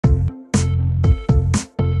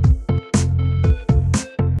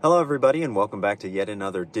Hello everybody and welcome back to yet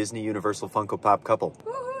another Disney Universal Funko Pop couple.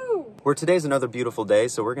 Woohoo! Where today's another beautiful day,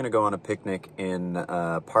 so we're going to go on a picnic in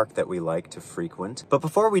a park that we like to frequent. But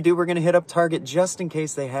before we do, we're going to hit up Target just in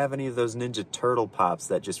case they have any of those Ninja Turtle pops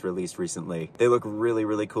that just released recently. They look really,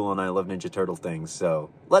 really cool and I love Ninja Turtle things, so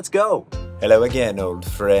let's go! Hello again, old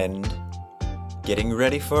friend. Getting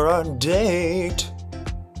ready for our date.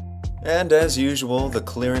 And as usual, the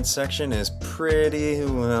clearance section is pretty,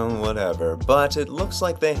 well, whatever. But it looks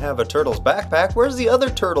like they have a turtle's backpack. Where's the other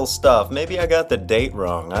turtle stuff? Maybe I got the date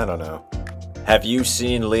wrong, I don't know. Have you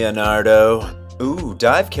seen Leonardo? Ooh,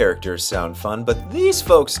 dive characters sound fun, but these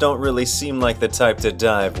folks don't really seem like the type to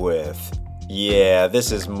dive with. Yeah,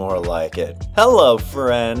 this is more like it. Hello,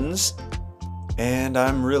 friends! And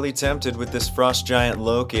I'm really tempted with this Frost Giant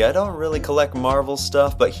Loki. I don't really collect Marvel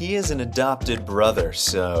stuff, but he is an adopted brother,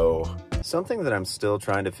 so... Something that I'm still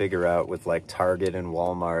trying to figure out with like Target and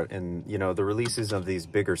Walmart and, you know, the releases of these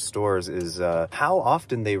bigger stores is how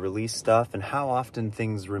often they release stuff and how often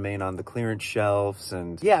things remain on the clearance shelves.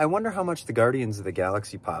 And yeah, I wonder how much the Guardians of the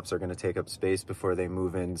Galaxy pops are going to take up space before they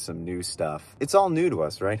move in some new stuff. It's all new to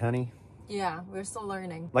us, right, honey? Yeah, we're still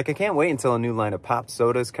learning. Like, I can't wait until a new line of pop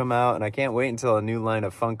sodas come out, and I can't wait until a new line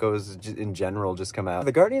of Funkos in general just come out.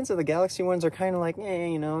 The Guardians of the Galaxy ones are kind of like, eh,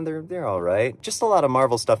 you know, they're all right. Just a lot of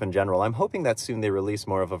Marvel stuff in general. I'm hoping that soon they release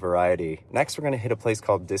more of a variety. Next, we're going to hit a place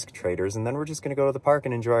called Disc Traders, and then we're just going to go to the park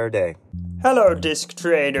and enjoy our day. Hello, Disc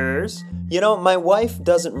Traders. You know, my wife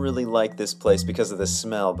doesn't really like this place because of the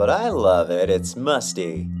smell, but I love it. It's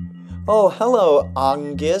musty. Oh, hello,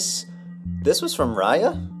 Angus. This was from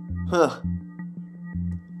Raya? Huh.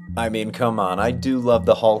 I mean, come on, I do love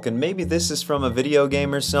the Hulk, and maybe this is from a video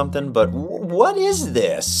game or something, but what is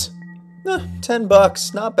this?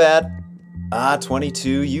 $10, not bad. Ah,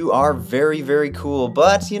 22, you are very, very cool,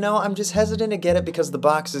 but, you know, I'm just hesitant to get it because the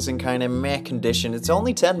box is in kind of meh condition. It's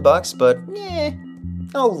only $10, but, eh.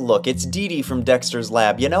 Oh, look, it's Dee Dee from Dexter's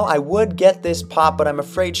Lab. You know, I would get this pop, but I'm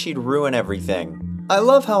afraid she'd ruin everything. I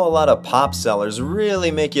love how a lot of pop sellers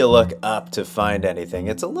really make you look up to find anything.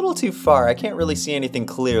 It's a little too far, I can't really see anything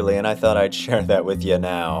clearly, and I thought I'd share that with you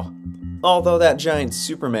now. Although that giant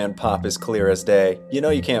Superman pop is clear as day. You know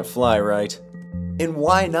you can't fly, right? And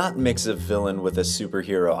why not mix a villain with a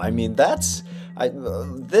superhero? I mean,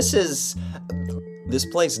 this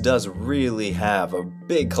place does really have a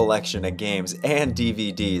big collection of games and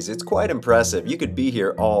DVDs. It's quite impressive. You could be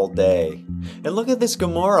here all day. And look at this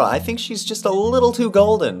Gamora. I think she's just a little too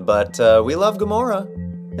golden, but we love Gamora.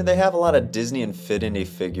 And they have a lot of Disney Infinity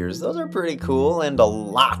figures. Those are pretty cool, and a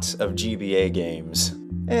lot of GBA games.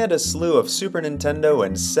 And a slew of Super Nintendo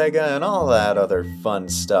and Sega and all that other fun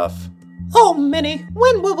stuff. Oh, Minnie,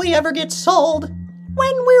 when will we ever get sold?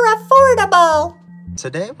 When we're affordable!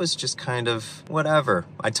 Today was just kind of whatever.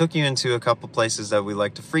 I took you into a couple places that we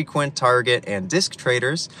like to frequent, Target and Disc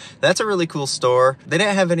Traders. That's a really cool store. They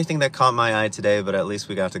didn't have anything that caught my eye today, but at least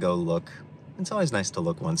we got to go look. It's always nice to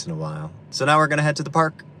look once in a while. So now we're gonna head to the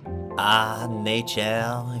park. Ah,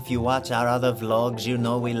 nature. If you watch our other vlogs, you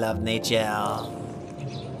know we love nature.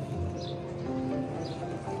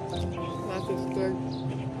 Life is good.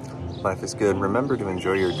 Life is good. Remember to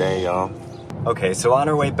enjoy your day, y'all. Okay, so on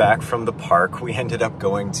our way back from the park, we ended up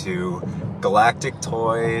going to Galactic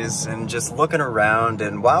Toys and just looking around,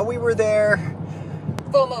 and while we were there...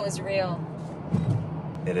 FOMO is real.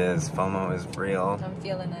 It is. FOMO is real. I'm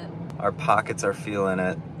feeling it. Our pockets are feeling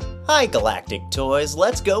it. Hi, Galactic Toys.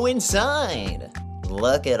 Let's go inside.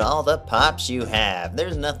 Look at all the pops you have.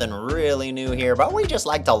 There's nothing really new here, but we just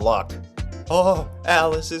like to look. Oh,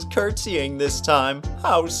 Alice is curtsying this time.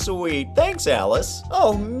 How sweet. Thanks, Alice.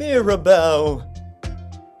 Oh, Mirabelle.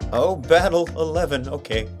 Oh, Battle 11.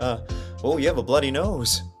 Okay. Oh, you have a bloody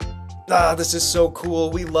nose. Ah, this is so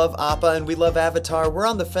cool. We love Appa and we love Avatar. We're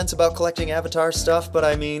on the fence about collecting Avatar stuff, but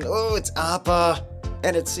I mean, oh, it's Appa.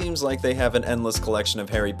 And it seems like they have an endless collection of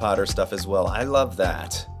Harry Potter stuff as well. I love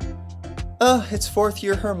that. It's fourth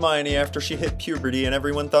year Hermione after she hit puberty and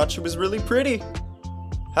everyone thought she was really pretty.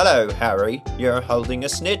 Hello, Harry. You're holding a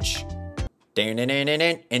snitch.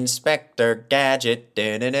 Inspector Gadget.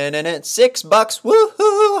 $6.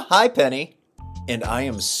 Woohoo! Hi, Penny. And I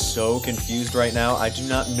am so confused right now. I do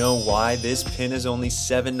not know why this pin is only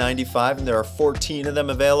 $7.95 and there are 14 of them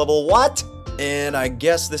available. What? And I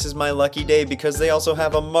guess this is my lucky day because they also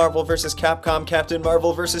have a Marvel vs. Capcom Captain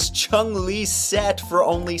Marvel vs. Chun-Li set for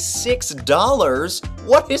only $6.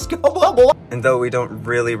 What is going on? And though we don't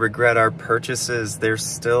really regret our purchases, they're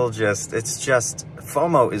still just,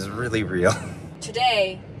 FOMO is really real.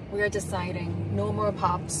 Today, we are deciding no more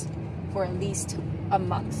pops for at least a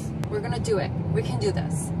month. We're gonna do it. We can do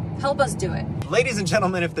this. Help us do it. Ladies and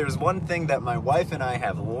gentlemen, if there's one thing that my wife and I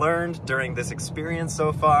have learned during this experience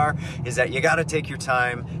so far, is that you gotta take your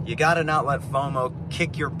time, you gotta not let FOMO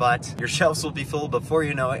kick your butt. Your shelves will be full before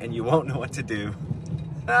you know it, and you won't know what to do.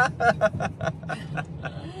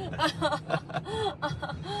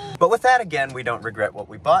 But with that, again, we don't regret what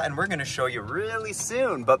we bought, and we're going to show you really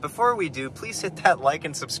soon. But before we do, please hit that like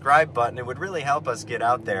and subscribe button. It would really help us get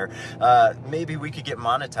out there. Maybe we could get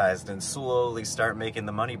monetized and slowly start making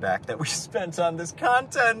the money back that we spent on this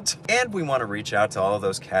content. And we want to reach out to all of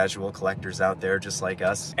those casual collectors out there just like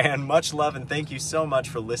us. And much love, and thank you so much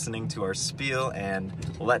for listening to our spiel, and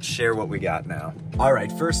let's share what we got now. All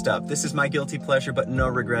right, first up, this is my guilty pleasure but no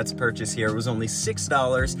regrets purchase here. It was only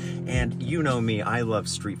 $6, and you know me, I love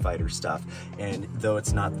Street Fighter stuff. And though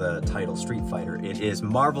it's not the title Street Fighter, it is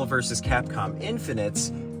Marvel vs. Capcom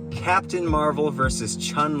Infinite's Captain Marvel vs.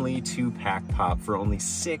 Chun-Li 2-pack pop for only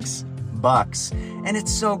 $6. And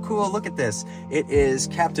it's so cool. Look at this. It is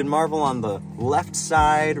Captain Marvel on the left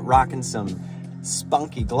side, rocking some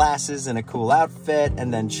spunky glasses and a cool outfit,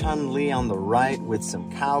 and then Chun-Li on the right with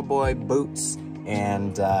some cowboy boots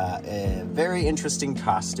and a very interesting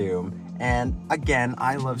costume. And again,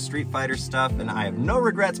 I love Street Fighter stuff, and I have no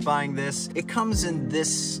regrets buying this. It comes in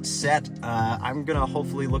this set. I'm gonna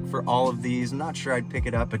hopefully look for all of these. I'm not sure I'd pick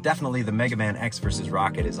it up, but definitely the Mega Man X vs.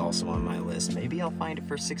 Rocket is also on my list. Maybe I'll find it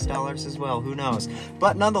for $6 as well, who knows?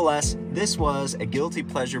 But nonetheless, this was a guilty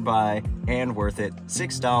pleasure buy and worth it.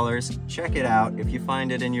 $6, check it out. If you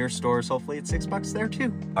find it in your stores, hopefully it's $6 there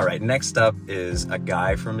too. All right, next up is a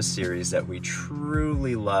guy from a series that we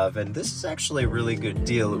truly love, and this is actually a really good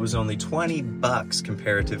deal. It was only $20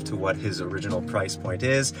 comparative to what his original price point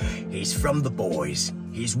is. He's from The Boys.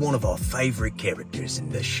 He's one of our favorite characters in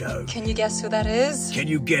this show. Can you guess who that is? Can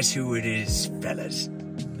you guess who it is, fellas?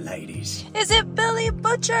 Ladies. Is it Billy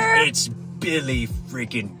Butcher? It's Billy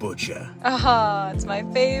freaking Butcher. It's my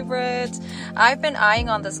favorite. I've been eyeing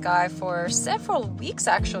on this guy for several weeks,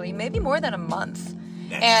 actually, maybe more than a month.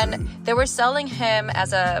 That's true. They were selling him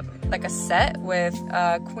as a set with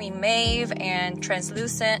Queen Maeve and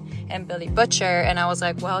Translucent and Billy Butcher, and I was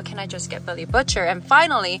like, well, can I just get Billy Butcher? And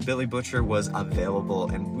finally Billy Butcher was available,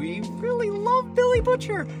 and we really love Billy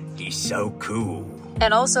Butcher. He's so cool.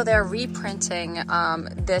 And also they're reprinting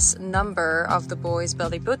this number of The Boys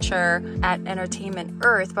Billy Butcher at Entertainment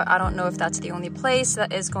Earth, but I don't know if that's the only place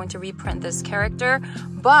that is going to reprint this character.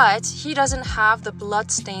 But he doesn't have the blood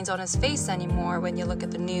stains on his face anymore when you look at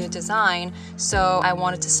the new design, so I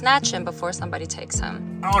wanted to snatch him before somebody takes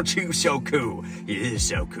him. Aren't you so cool? You're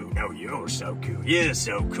so cool. No, you're so cool. You're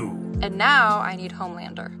so cool. And now I need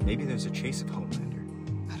Homelander. Maybe there's a chase of Homelander.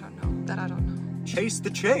 I don't know. That I don't know. Chase the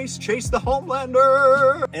chase, chase the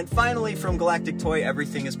Homelander! And finally, from Galactic Toy,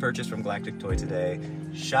 everything is purchased from Galactic Toy today.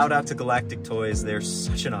 Shout out to Galactic Toys, they're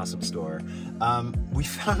such an awesome store. We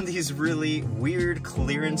found these really weird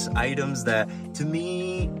clearance items that, to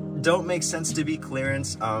me, don't make sense to be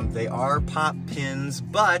clearance. They are pop pins,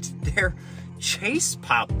 but they're Chase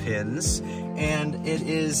pop pins, and it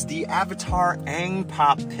is the Avatar Aang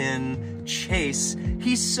pop pin Chase.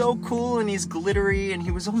 He's so cool and he's glittery, and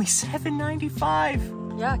he was only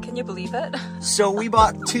 $7.95. Yeah, can you believe it? So we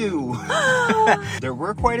bought two. There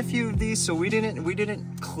were quite a few of these, so we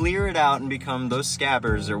didn't clear it out and become those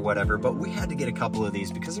scabbers or whatever, but we had to get a couple of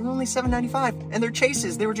these because they were only $7.95, and they're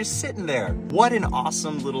Chases. They were just sitting there. What an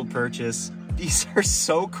awesome little purchase. These are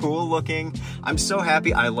so cool looking. I'm so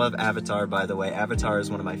happy. I love Avatar, by the way. Avatar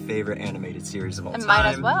is one of my favorite animated series of all time. And mine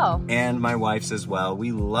as well. And my wife's as well.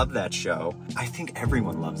 We love that show. I think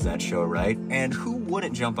everyone loves that show, right? And who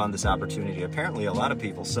wouldn't jump on this opportunity? Apparently a lot of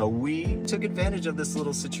people. So we took advantage of this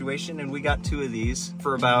little situation, and we got two of these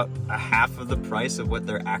for about a half of the price of what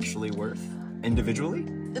they're actually worth individually.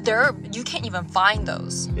 You can't even find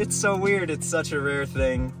those. It's so weird. It's such a rare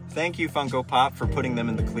thing. Thank you, Funko Pop, for putting them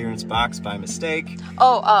in the clearance box by mistake.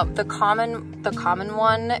 Oh, the common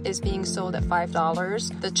one is being sold at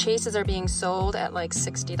 $5. The Chases are being sold at like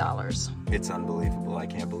 $60. It's unbelievable. I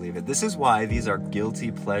can't believe it. This is why these are guilty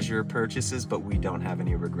pleasure purchases, but we don't have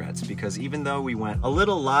any regrets, because even though we went a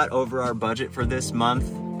little lot over our budget for this month,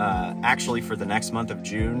 actually for the next month of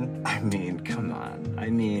June, I mean,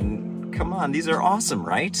 come on, these are awesome,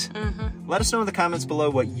 right? Mm-hmm. Let us know in the comments below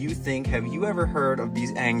what you think. Have you ever heard of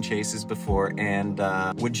these Aang Chases before? And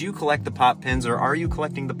would you collect the pop pins, or are you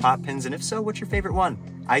collecting the pop pins? And if so, what's your favorite one?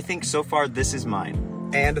 I think so far this is mine.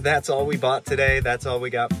 And that's all we bought today. That's all we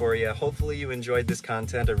got for you. Hopefully you enjoyed this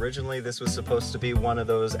content. Originally, this was supposed to be one of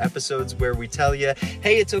those episodes where we tell you,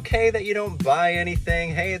 hey, it's okay that you don't buy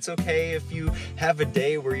anything. Hey, it's okay if you have a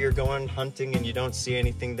day where you're going hunting and you don't see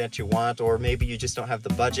anything that you want, or maybe you just don't have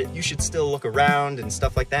the budget. You should still look around and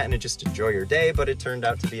stuff like that and just enjoy your day, but it turned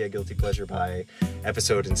out to be a guilty pleasure buy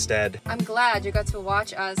episode instead. I'm glad you got to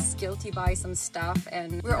watch us guilty buy some stuff,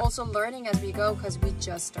 and we're also learning as we go because we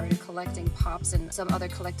just started collecting pops and some other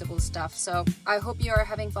collectible stuff. So I hope you are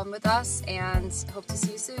having fun with us and hope to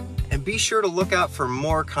see you soon. And be sure to look out for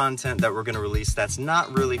more content that we're going to release that's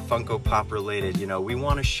not really Funko Pop related. You know, we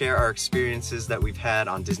want to share our experiences that we've had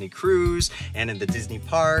on Disney Cruise and in the Disney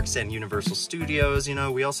parks and Universal Studios. You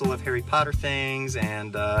know, we also love Harry Potter things,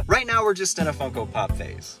 and right now we're just in a Funko Pop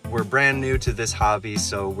phase. We're brand new to this hobby,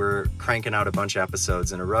 so we're cranking out a bunch of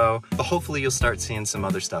episodes in a row, but hopefully you'll start seeing some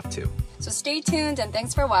other stuff too. So stay tuned and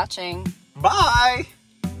thanks for watching. Bye!